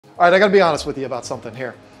All right, I gotta be honest with you about something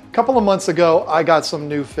here. A couple of months ago, I got some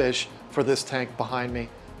new fish for this tank behind me.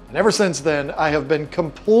 And ever since then, I have been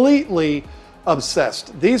completely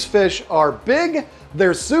obsessed. These fish are big,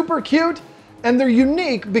 they're super cute, and they're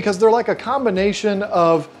unique because they're like a combination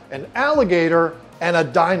of an alligator and a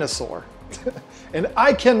dinosaur. And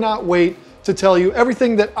I cannot wait to tell you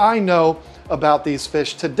everything that I know about these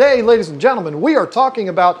fish. Today, ladies and gentlemen, we are talking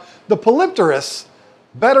about the Polypterus,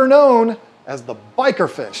 better known as the biker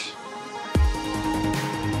fish.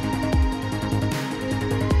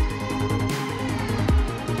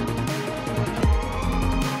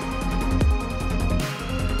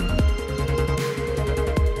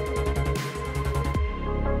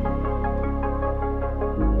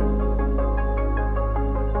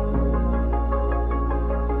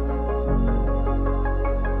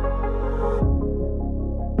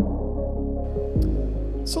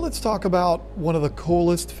 So let's talk about one of the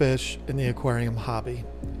coolest fish in the aquarium hobby,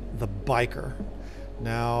 the biker.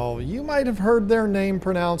 Now, you might have heard their name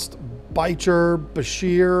pronounced Bichir,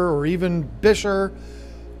 Bichir, or even Bichir,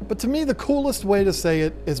 but to me the coolest way to say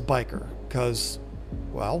it is biker, because,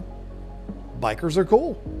 well, bikers are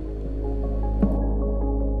cool.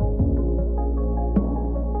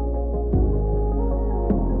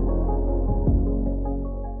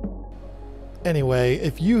 Anyway,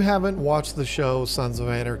 if you haven't watched the show Sons of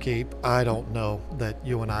Anarchy, I don't know that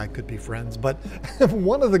you and I could be friends, but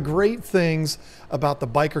one of the great things about the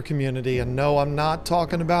biker community, and no, I'm not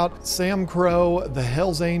talking about Sam Crow, the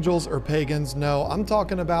Hells Angels, or pagans. No, I'm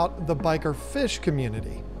talking about the biker fish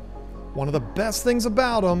community. One of the best things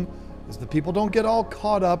about them is that people don't get all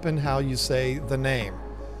caught up in how you say the name,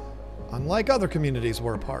 unlike other communities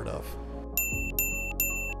we're a part of.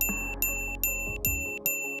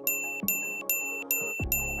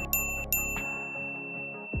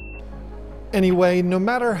 Anyway, no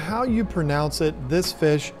matter how you pronounce it, this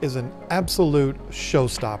fish is an absolute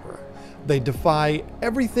showstopper. They defy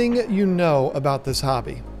everything you know about this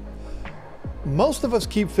hobby. Most of us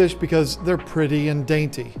keep fish because they're pretty and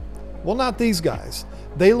dainty. Well, not these guys.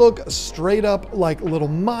 They look straight up like little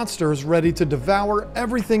monsters ready to devour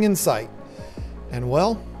everything in sight. And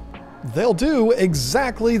well, they'll do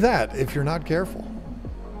exactly that if you're not careful.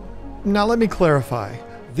 Now let me clarify.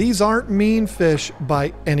 These aren't mean fish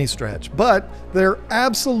by any stretch, but they're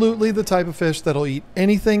absolutely the type of fish that'll eat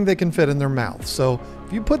anything they can fit in their mouth. So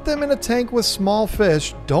if you put them in a tank with small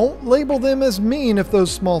fish, don't label them as mean if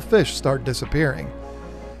those small fish start disappearing.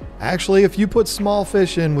 Actually, if you put small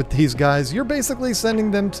fish in with these guys, you're basically sending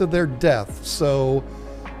them to their death. So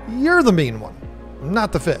you're the mean one,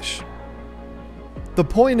 not the fish. The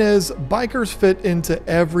point is, bikers fit into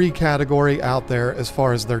every category out there as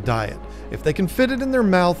far as their diet. If they can fit it in their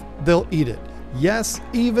mouth, they'll eat it. Yes,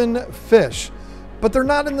 even fish. But they're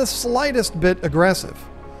not in the slightest bit aggressive.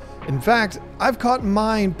 In fact, I've caught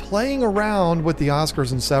mine playing around with the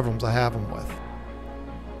Oscars and Severums I have them with.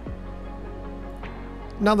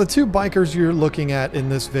 Now, the two bikers you're looking at in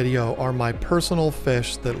this video are my personal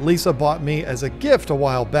fish that Lisa bought me as a gift a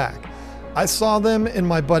while back. I saw them in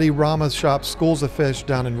my buddy Rama's shop, Schools of Fish,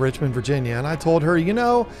 down in Richmond, Virginia, and I told her, you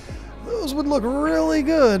know, those would look really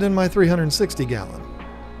good in my 360 gallon.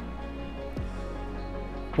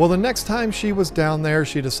 Well, the next time she was down there,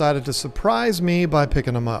 she decided to surprise me by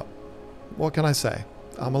picking them up. What can I say?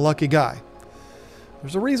 I'm a lucky guy.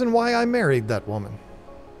 There's a reason why I married that woman.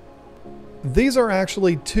 These are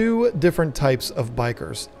actually two different types of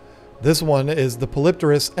bikers. This one is the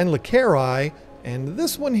Polypterus enlicari, and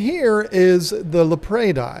this one here is the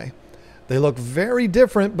Lepraidae. They look very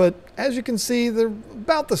different, but as you can see, they're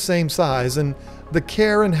about the same size, and the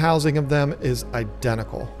care and housing of them is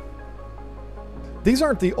identical. These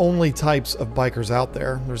aren't the only types of bikers out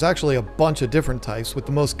there. There's actually a bunch of different types, with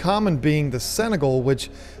the most common being the Senegal, which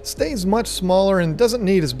stays much smaller and doesn't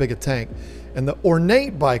need as big a tank, and the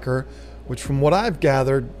ornate biker, which from what I've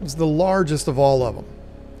gathered is the largest of all of them.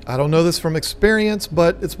 I don't know this from experience,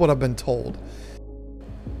 but it's what I've been told.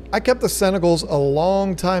 I kept the Senegals a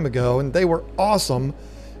long time ago, and they were awesome.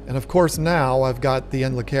 And of course now I've got the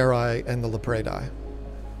enlicari and the Lepraidae.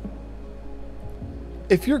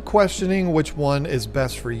 If you're questioning which one is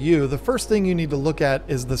best for you, the first thing you need to look at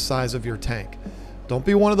is the size of your tank. Don't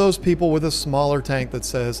be one of those people with a smaller tank that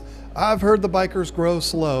says, I've heard the bikers grow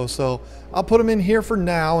slow, so I'll put them in here for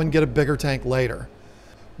now and get a bigger tank later.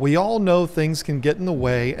 We all know things can get in the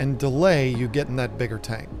way and delay you getting that bigger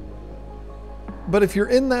tank. But if you're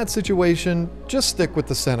in that situation, just stick with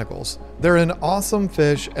the Senegals. They're an awesome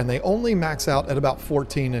fish, and they only max out at about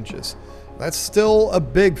 14 inches. That's still a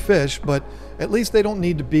big fish, but at least they don't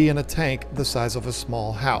need to be in a tank the size of a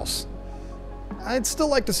small house. I'd still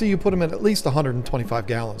like to see you put them at least 125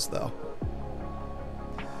 gallons though.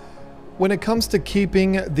 When it comes to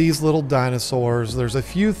keeping these little dinosaurs, there's a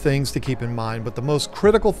few things to keep in mind, but the most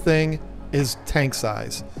critical thing is tank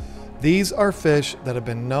size. These are fish that have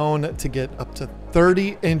been known to get up to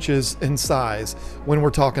 30 inches in size when we're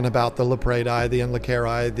talking about the Lepradi, the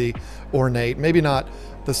Alligator, the ornate, maybe not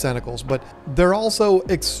the Senecals, but they're also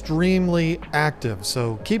extremely active.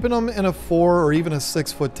 So keeping them in a 4 or even a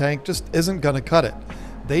 6 foot tank just isn't going to cut it.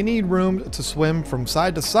 They need room to swim from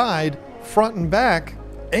side to side, front and back,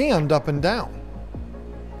 and up and down.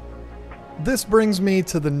 This brings me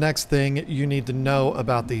to the next thing you need to know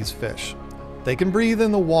about these fish. They can breathe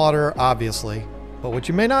in the water, obviously, but what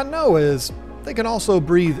you may not know is they can also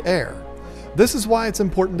breathe air. This is why it's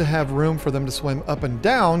important to have room for them to swim up and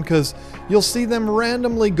down, because you'll see them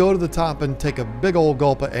randomly go to the top and take a big old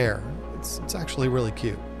gulp of air. It's actually really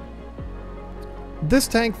cute. This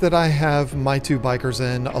tank that I have my 2 bikers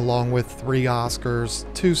in, along with 3 Oscars,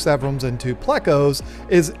 2 Severums, and 2 Plecos,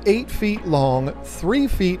 is 8 feet long, 3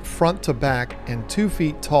 feet front to back, and 2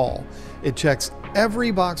 feet tall. It checks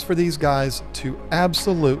every box for these guys to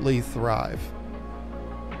absolutely thrive.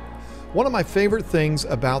 One of my favorite things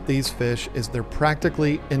about these fish is they're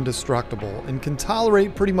practically indestructible and can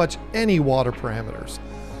tolerate pretty much any water parameters.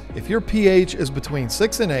 If your pH is between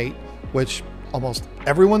 6 and 8, which almost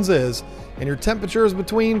everyone's is, and your temperature is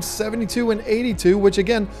between 72 and 82, which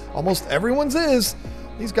again, almost everyone's is,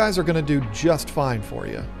 these guys are going to do just fine for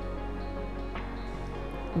you.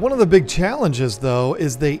 One of the big challenges though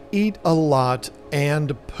is they eat a lot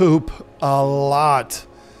and poop a lot.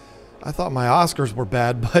 I thought my Oscars were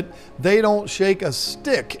bad, but they don't shake a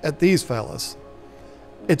stick at these fellas.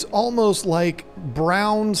 It's almost like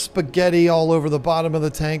brown spaghetti all over the bottom of the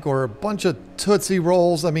tank, or a bunch of Tootsie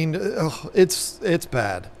Rolls. I mean, it's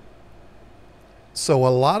bad. So a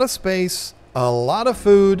lot of space, a lot of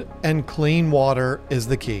food, and clean water is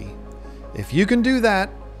the key. If you can do that,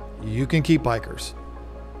 you can keep bikers.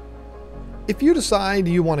 If you decide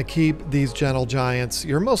you want to keep these gentle giants,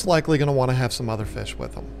 you're most likely going to want to have some other fish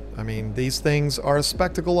with them. I mean, these things are a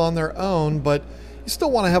spectacle on their own, but you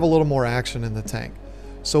still want to have a little more action in the tank.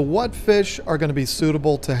 So what fish are going to be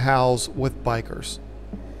suitable to house with bikers?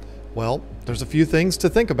 Well, there's a few things to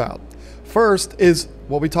think about. First is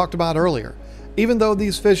what we talked about earlier. Even though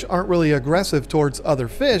these fish aren't really aggressive towards other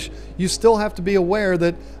fish, you still have to be aware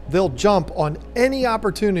that they'll jump on any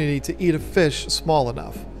opportunity to eat a fish small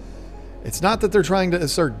enough. It's not that they're trying to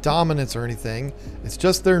assert dominance or anything, it's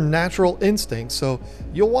just their natural instinct, so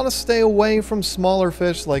you'll want to stay away from smaller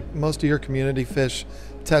fish like most of your community fish,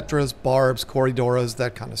 tetras, barbs, corydoras,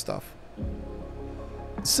 that kind of stuff.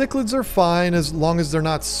 Cichlids are fine as long as they're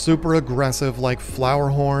not super aggressive like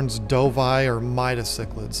flowerhorns, dovii, or Midas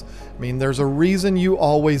cichlids. I mean, there's a reason you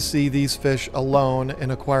always see these fish alone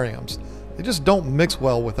in aquariums. They just don't mix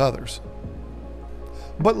well with others.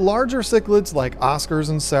 But larger cichlids like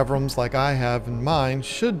Oscars and Severums like I have in mine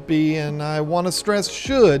should be, and I want to stress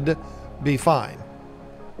should, be fine.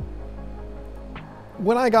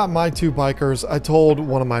 When I got my 2 bikers, I told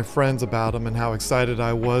one of my friends about them and how excited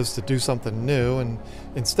I was to do something new, and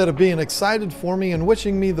instead of being excited for me and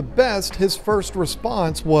wishing me the best, his first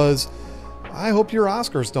response was, "I hope your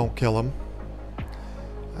Oscars don't kill him."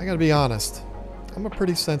 I gotta be honest, I'm a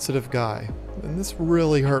pretty sensitive guy, and this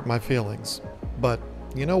really hurt my feelings. But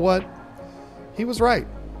you know what? He was right.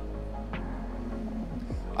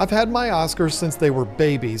 I've had my Oscars since they were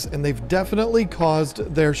babies, and they've definitely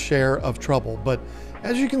caused their share of trouble, but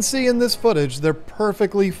as you can see in this footage, they're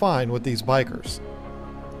perfectly fine with these bikers.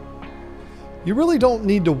 You really don't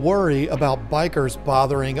need to worry about bikers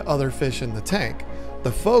bothering other fish in the tank.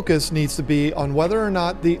 The focus needs to be on whether or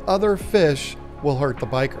not the other fish will hurt the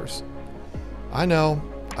bikers. I know,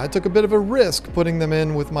 I took a bit of a risk putting them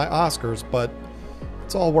in with my Oscars, but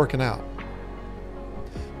it's all working out.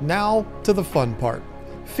 Now to the fun part,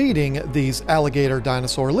 feeding these alligator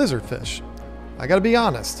dinosaur lizardfish. I gotta be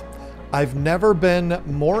honest, I've never been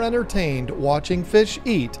more entertained watching fish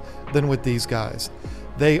eat than with these guys.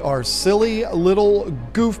 They are silly little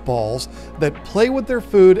goofballs that play with their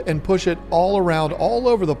food and push it all around all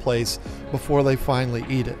over the place before they finally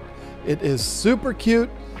eat it. It is super cute,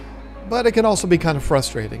 but it can also be kind of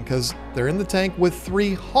frustrating because they're in the tank with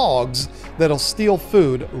 3 hogs that'll steal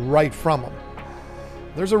food right from them.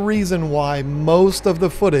 There's a reason why most of the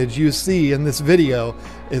footage you see in this video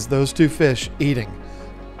is those 2 fish eating.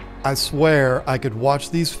 I swear I could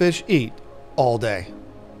watch these fish eat all day.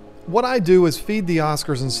 What I do is feed the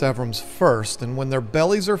Oscars and Severums first, and when their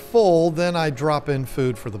bellies are full, then I drop in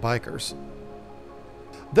food for the bikers.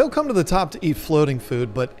 They'll come to the top to eat floating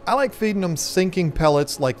food, but I like feeding them sinking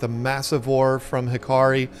pellets like the massive ore from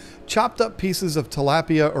Hikari, chopped up pieces of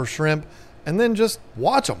tilapia or shrimp, and then just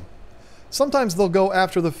watch them. Sometimes they'll go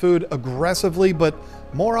after the food aggressively, but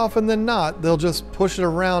more often than not, they'll just push it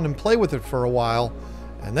around and play with it for a while,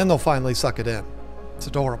 and then they'll finally suck it in. It's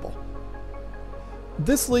adorable.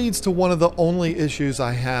 This leads to one of the only issues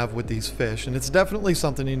I have with these fish, and it's definitely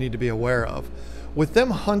something you need to be aware of. With them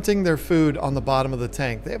hunting their food on the bottom of the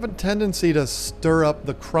tank, they have a tendency to stir up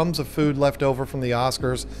the crumbs of food left over from the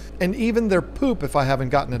Oscars, and even their poop if I haven't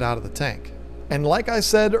gotten it out of the tank. And like I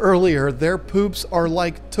said earlier, their poops are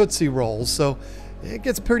like Tootsie Rolls, so it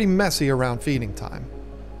gets pretty messy around feeding time.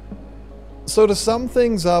 So to sum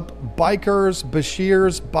things up, bikers,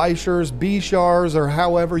 Bichirs, Bichars, or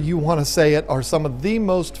however you want to say it, are some of the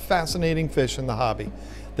most fascinating fish in the hobby.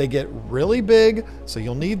 They get really big, so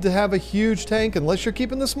you'll need to have a huge tank unless you're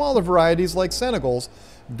keeping the smaller varieties like Senegals.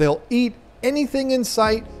 They'll eat anything in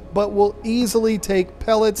sight, but will easily take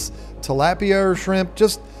pellets, tilapia or shrimp.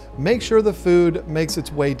 Just make sure the food makes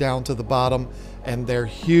its way down to the bottom, and they're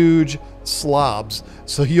huge slobs,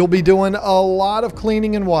 so you'll be doing a lot of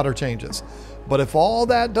cleaning and water changes. But if all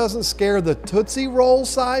that doesn't scare the Tootsie Roll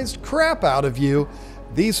sized crap out of you,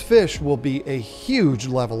 these fish will be a huge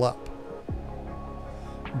level up.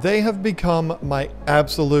 They have become my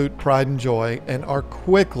absolute pride and joy and are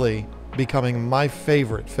quickly becoming my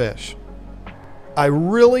favorite fish. I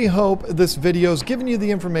really hope this video's given you the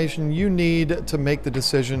information you need to make the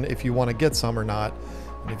decision if you want to get some or not.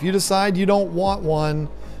 And if you decide you don't want one,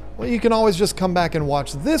 well, you can always just come back and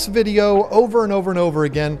watch this video over and over and over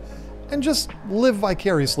again and just live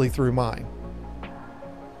vicariously through mine.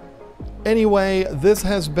 Anyway, this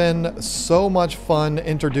has been so much fun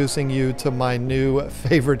introducing you to my new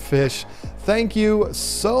favorite fish. Thank you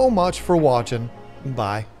so much for watching.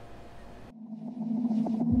 Bye.